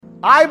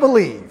I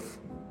believe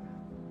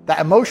that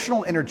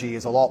emotional energy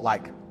is a lot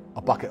like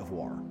a bucket of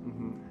water.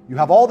 You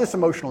have all this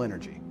emotional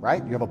energy,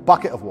 right? You have a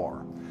bucket of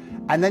water.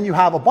 And then you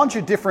have a bunch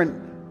of different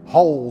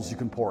holes you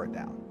can pour it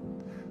down.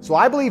 So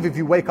I believe if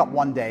you wake up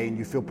one day and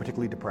you feel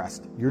particularly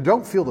depressed, you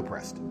don't feel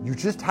depressed. You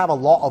just have a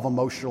lot of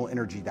emotional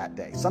energy that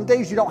day. Some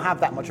days you don't have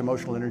that much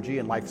emotional energy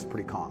and life's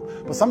pretty calm.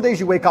 But some days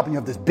you wake up and you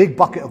have this big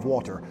bucket of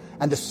water.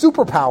 And the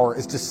superpower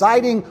is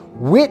deciding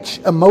which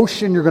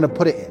emotion you're going to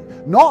put it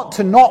in. Not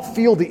to not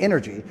feel the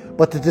energy,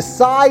 but to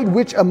decide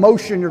which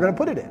emotion you're going to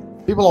put it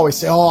in. People always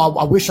say, oh,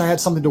 I wish I had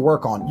something to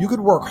work on. You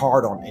could work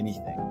hard on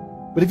anything.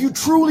 But if you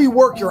truly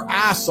work your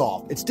ass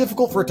off, it's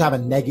difficult for it to have a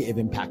negative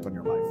impact on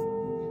your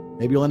life.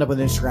 Maybe you'll end up with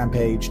an Instagram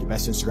page, the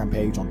best Instagram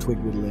page on twig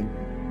whittling.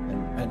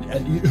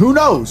 And who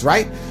knows,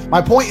 right?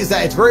 My point is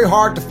that it's very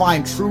hard to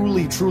find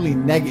truly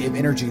negative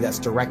energy that's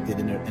directed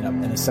in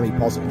a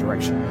semi-positive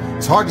direction.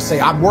 It's hard to say,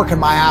 I'm working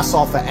my ass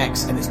off at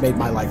X and it's made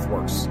my life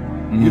worse.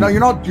 You know, you're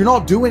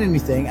not doing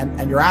anything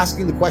and you're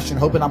asking the question,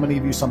 hoping I'm going to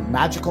give you some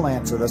magical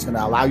answer that's going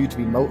to allow you to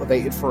be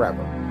motivated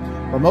forever.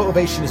 But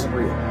motivation isn't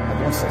real.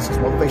 Everyone says this.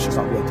 Motivation is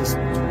not real.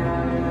 Discipline is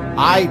real.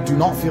 I do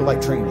not feel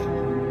like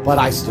training, but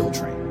I still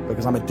train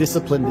because I'm a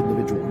disciplined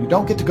individual. You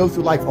don't get to go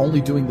through life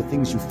only doing the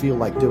things you feel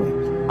like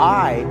doing.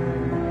 I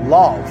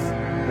love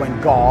when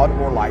God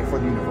or life or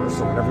the universe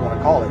or whatever you want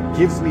to call it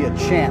gives me a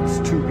chance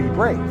to be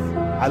brave.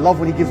 I love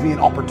when he gives me an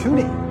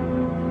opportunity.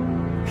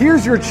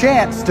 Here's your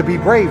chance to be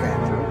brave,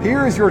 Andrew.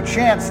 Here is your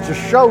chance to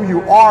show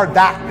you are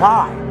that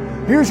guy.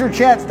 Here's your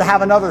chance to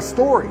have another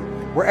story.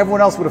 Where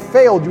everyone else would have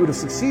failed, you would have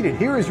succeeded.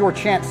 Here is your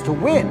chance to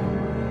win.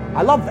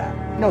 I love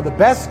that. You know, the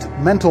best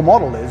mental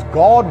model is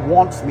God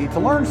wants me to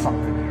learn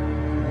something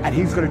here. And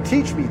he's going to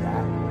teach me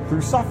that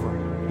through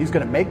suffering. He's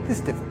going to make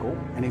this difficult,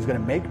 and he's going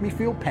to make me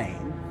feel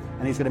pain,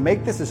 and he's going to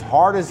make this as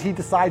hard as he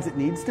decides it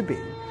needs to be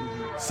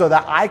so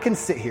that I can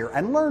sit here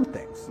and learn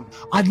things.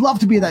 I'd love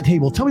to be at that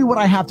table. Tell me what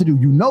I have to do.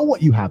 You know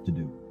what you have to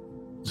do.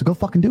 So go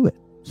fucking do it.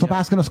 Stop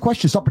asking us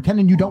questions. Stop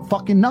pretending you don't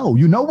fucking know.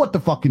 You know what to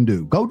fucking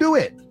do. Go do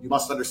it. You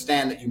must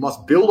understand that you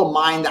must build a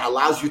mind that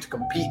allows you to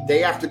compete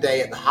day after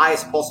day at the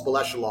highest possible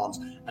echelons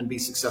and be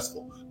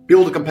successful.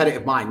 Build a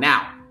competitive mind.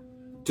 Now,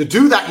 to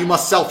do that, you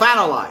must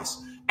self-analyze.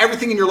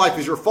 Everything in your life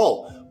is your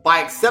fault. By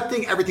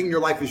accepting everything in your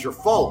life is your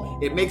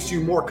fault, it makes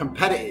you more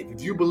competitive.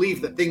 If you believe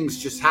that things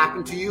just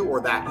happen to you or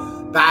that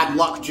bad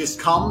luck just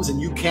comes and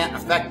you can't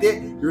affect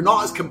it, you're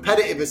not as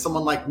competitive as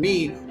someone like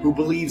me who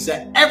believes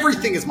that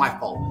everything is my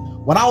fault.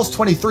 When I was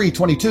 23,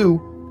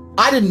 22,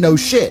 I didn't know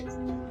shit.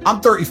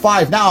 I'm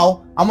 35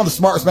 now. I'm one of the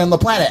smartest men on the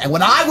planet. And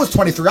when I was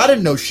 23, I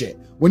didn't know shit.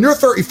 When you're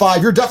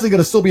 35, you're definitely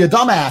going to still be a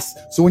dumbass.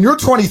 So when you're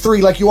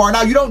 23 like you are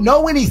now, you don't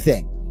know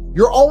anything.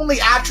 Your only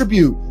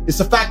attribute is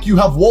the fact you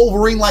have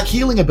Wolverine-like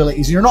healing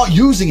abilities and you're not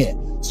using it.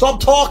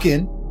 Stop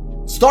talking.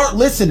 Start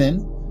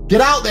listening.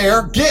 Get out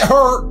there. Get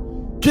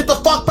hurt. Get the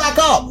fuck back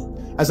up.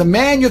 As a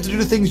man, you have to do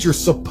the things you're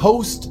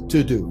supposed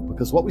to do.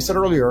 Because what we said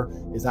earlier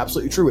is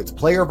absolutely true. It's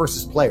player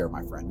versus player,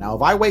 my friend. Now,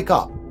 if I wake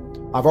up,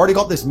 I've already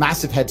got this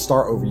massive head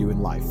start over you in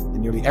life,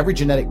 in nearly every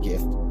genetic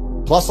gift,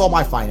 plus all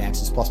my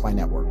finances, plus my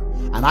network.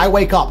 And I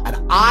wake up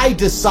and I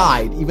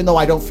decide, even though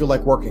I don't feel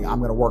like working, I'm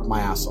going to work my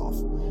ass off.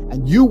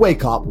 And you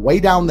wake up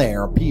way down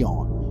there, a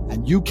peon,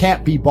 and you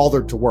can't be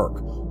bothered to work.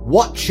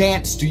 What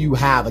chance do you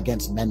have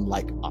against men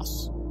like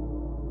us?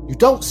 You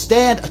don't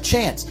stand a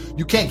chance.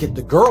 You can't get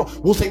the girl.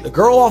 We'll take the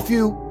girl off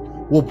you.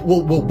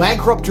 We'll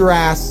bankrupt your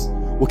ass.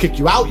 We'll kick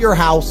you out your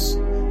house.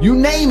 You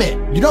name it.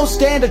 You don't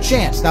stand a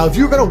chance. Now, if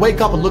you're going to wake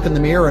up and look in the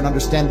mirror and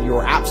understand that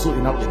you're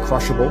absolutely not really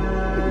crushable,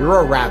 that you're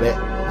a rabbit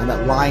and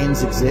that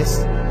lions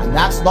exist, and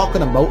that's not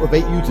going to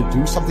motivate you to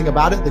do something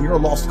about it, then you're a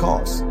lost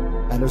cause.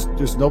 And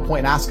there's no point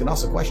in asking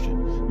us a question.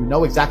 You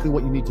know exactly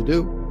what you need to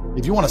do.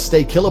 If you want to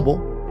stay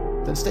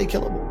killable, then stay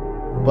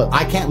killable. But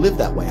I can't live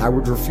that way. I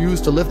would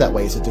refuse to live that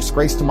way. It's a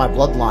disgrace to my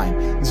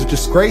bloodline. It's a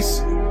disgrace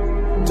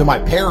to my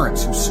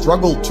parents who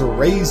struggled to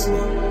raise me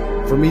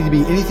for me to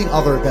be anything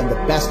other than the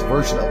best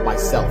version of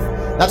myself.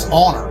 That's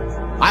honor.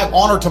 I have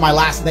honor to my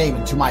last name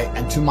and to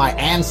my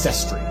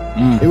ancestry.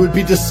 It would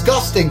be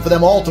disgusting for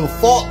them all to have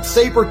fought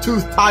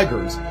saber-toothed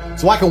tigers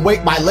so I can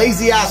wake my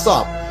lazy ass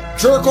up,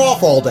 jerk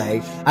off all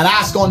day, and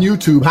ask on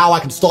YouTube how I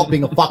can stop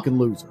being a fucking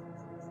loser.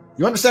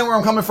 You understand where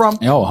I'm coming from?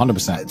 Oh,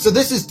 100%. So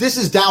this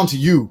is down to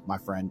you, my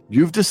friend.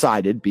 You've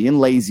decided being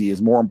lazy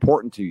is more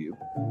important to you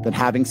than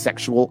having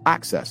sexual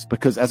access.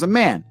 Because as a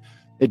man,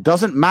 it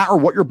doesn't matter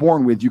what you're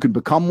born with. You can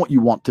become what you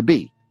want to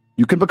be.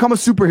 You can become a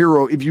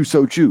superhero if you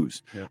so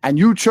choose. Yeah. And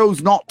you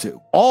chose not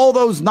to. All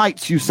those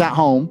nights you sat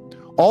home,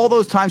 all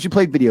those times you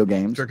played video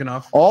games, jerking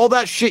off, all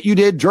that shit you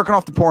did, jerking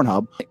off to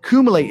Pornhub,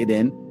 accumulated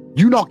in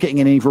you not getting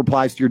any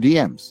replies to your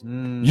DMs.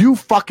 You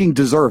fucking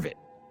deserve it.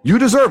 You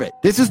deserve it.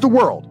 This is the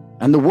world.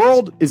 And the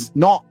world is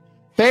not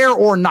fair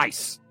or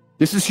nice.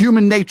 This is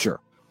human nature.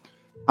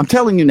 I'm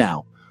telling you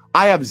now,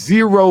 I have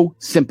zero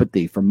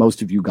sympathy for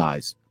most of you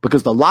guys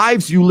because the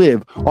lives you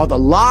live are the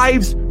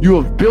lives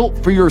you have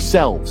built for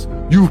yourselves.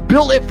 You've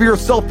built it for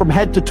yourself from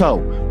head to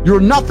toe.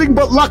 You're nothing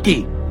but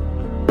lucky.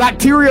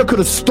 Bacteria could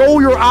have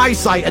stole your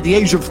eyesight at the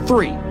age of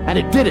 3, and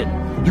it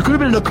didn't. You could have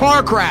been in a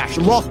car crash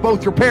and lost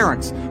both your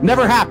parents.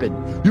 Never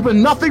happened. You've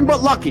been nothing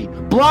but lucky.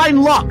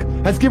 Blind luck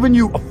has given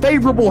you a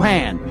favorable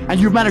hand, and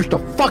you've managed to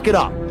fuck it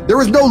up.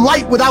 There is no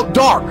light without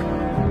dark.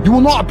 You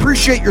will not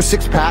appreciate your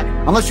six-pack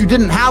unless you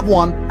didn't have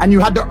one and you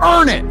had to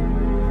earn it.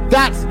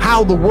 That's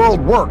how the world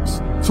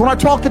works. So when I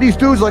talk to these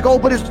dudes like, oh,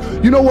 but it's,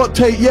 you know what,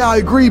 Tate, yeah, I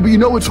agree, but you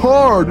know, it's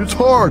hard.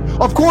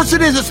 Of course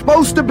it is. It's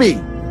supposed to be.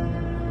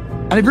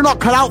 And if you're not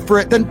cut out for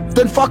it,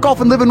 then fuck off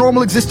and live a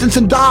normal existence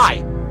and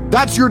die.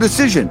 That's your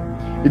decision.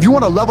 If you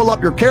want to level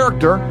up your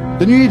character,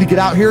 then you need to get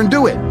out here and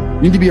do it.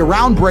 You need to be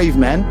around brave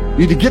men.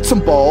 You need to get some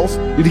balls.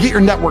 You need to get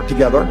your network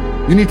together.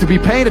 You need to be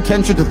paying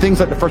attention to things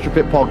like the Fresher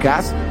Fit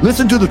podcast.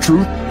 Listen to the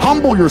truth.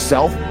 Humble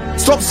yourself.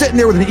 Stop sitting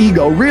there with an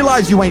ego.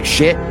 Realize you ain't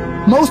shit.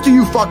 Most of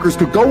you fuckers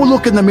could go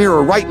look in the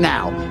mirror right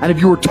now, and if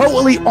you were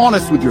totally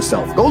honest with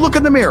yourself, go look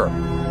in the mirror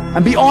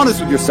and be honest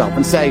with yourself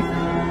and say,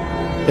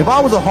 if I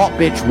was a hot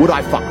bitch, would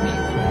I fuck me?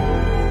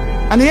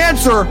 And the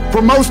answer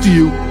for most of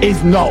you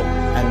is no.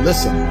 And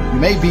listen, you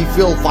may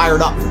feel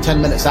fired up for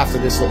 10 minutes after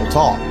this little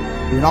talk.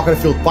 You're not going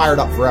to feel fired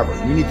up forever.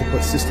 You need to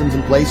put systems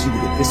in place. You need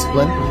to get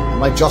discipline.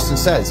 And like Justin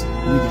says,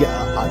 you need to get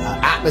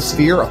an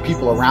atmosphere of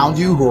people around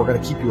you who are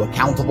going to keep you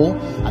accountable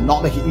and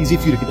not make it easy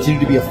for you to continue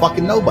to be a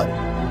fucking nobody.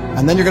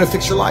 And then you're going to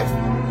fix your life.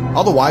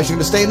 Otherwise, you're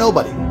going to stay a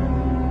nobody.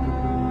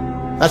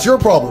 That's your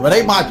problem. It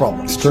ain't my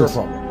problem. It's your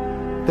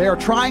problem. They are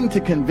trying to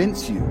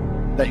convince you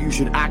that you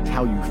should act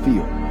how you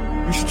feel.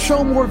 You should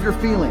show more of your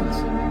feelings.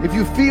 If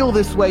you feel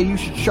this way, you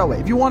should show it.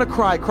 If you want to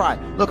cry, cry.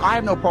 Look, I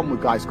have no problem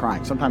with guys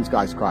crying. Sometimes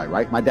guys cry,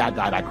 right? My dad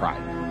died, I cried.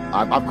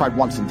 I've cried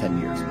once in 10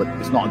 years, but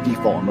it's not a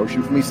default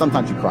emotion for me.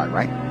 Sometimes you cry,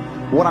 right?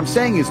 But what I'm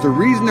saying is the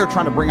reason they're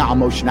trying to bring out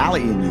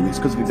emotionality in you is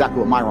because of exactly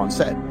what Myron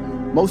said.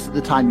 Most of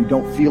the time, you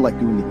don't feel like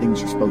doing the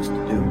things you're supposed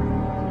to do.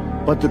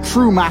 But the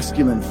true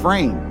masculine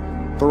frame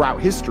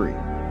throughout history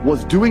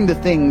was doing the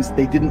things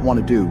they didn't want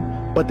to do,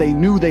 but they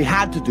knew they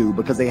had to do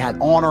because they had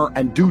honor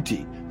and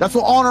duty. That's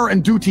what honor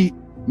and duty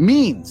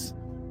means.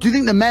 Do you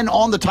think the men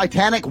on the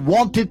Titanic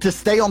wanted to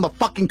stay on the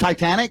fucking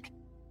Titanic?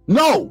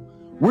 No,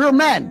 we're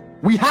men.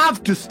 We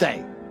have to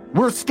stay.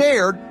 We're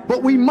scared,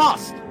 but we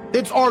must.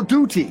 It's our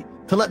duty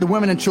to let the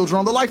women and children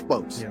on the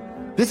lifeboats. Yeah.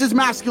 This is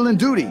masculine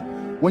duty.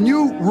 When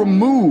you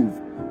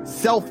remove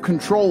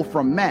self-control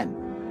from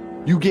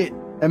men, you get,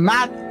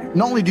 not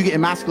only do you get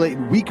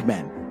emasculated weak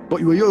men,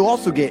 but what you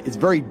also get is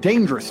very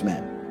dangerous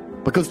men.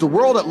 Because the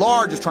world at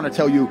large is trying to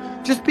tell you,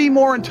 just be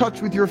more in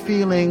touch with your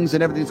feelings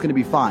and everything's going to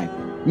be fine.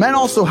 Men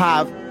also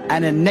have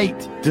an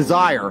innate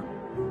desire,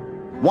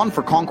 one,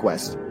 for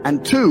conquest,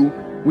 and two,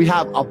 we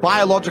have a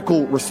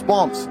biological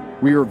response.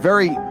 We are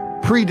very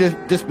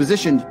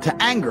predispositioned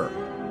to anger.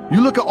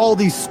 You look at all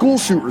these school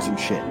shooters and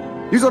shit.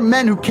 These are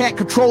men who can't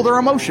control their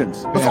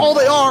emotions. That's all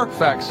they are.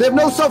 Facts. They have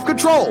no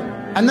self-control.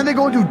 And then they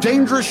go and do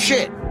dangerous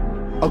shit.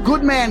 A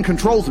good man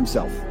controls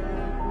himself.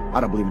 I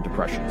don't believe in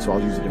depression, so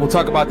I'll use it. We'll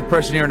talk about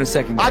depression here in a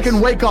second, guys. I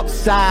can wake up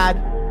sad.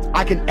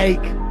 I can ache.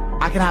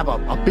 I can have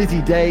a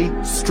busy day,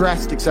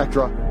 stressed,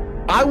 etc.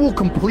 I will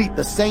complete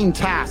the same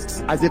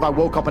tasks as if I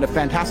woke up in a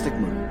fantastic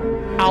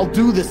mood. I'll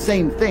do the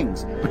same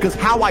things because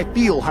how I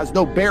feel has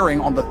no bearing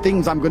on the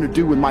things I'm going to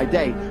do in my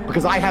day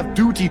because I have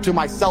duty to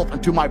myself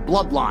and to my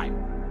bloodline.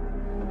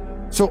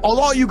 So a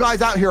lot of you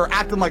guys out here are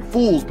acting like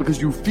fools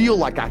because you feel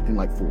like acting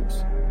like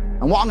fools.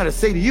 And what I'm going to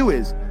say to you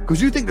is,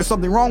 because you think there's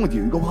something wrong with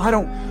you, you go, well,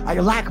 I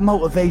lack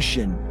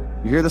motivation.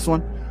 You hear this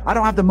one? I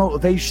don't have the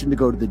motivation to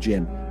go to the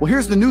gym. Well,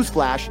 here's the news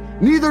flash.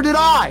 Neither did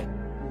I.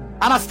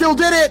 And I still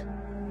did it.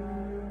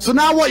 So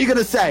now what are you going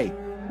to say?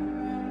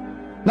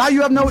 Now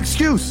you have no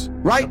excuse,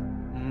 right?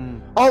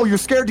 Oh, you're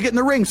scared to get in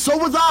the ring. So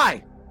was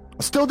I.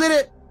 I still did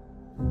it.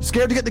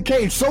 Scared to get in the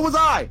cage. So was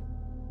I.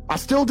 I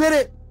still did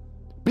it.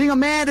 Being a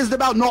man isn't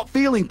about not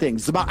feeling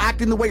things. It's about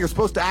acting the way you're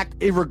supposed to act,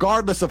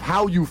 regardless of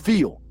how you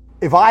feel.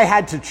 If I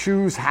had to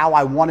choose how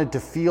I wanted to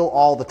feel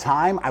all the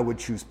time, I would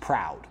choose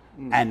proud.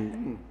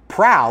 And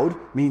proud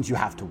means you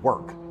have to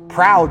work.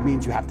 Proud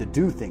means you have to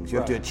do things. You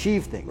have to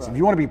achieve things. If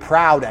you want to be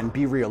proud and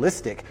be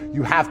realistic,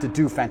 you have to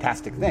do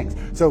fantastic things.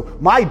 So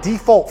my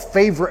default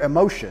favorite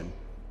emotion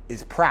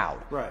is proud.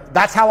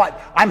 That's how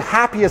I'm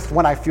happiest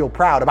when I feel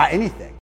proud about anything.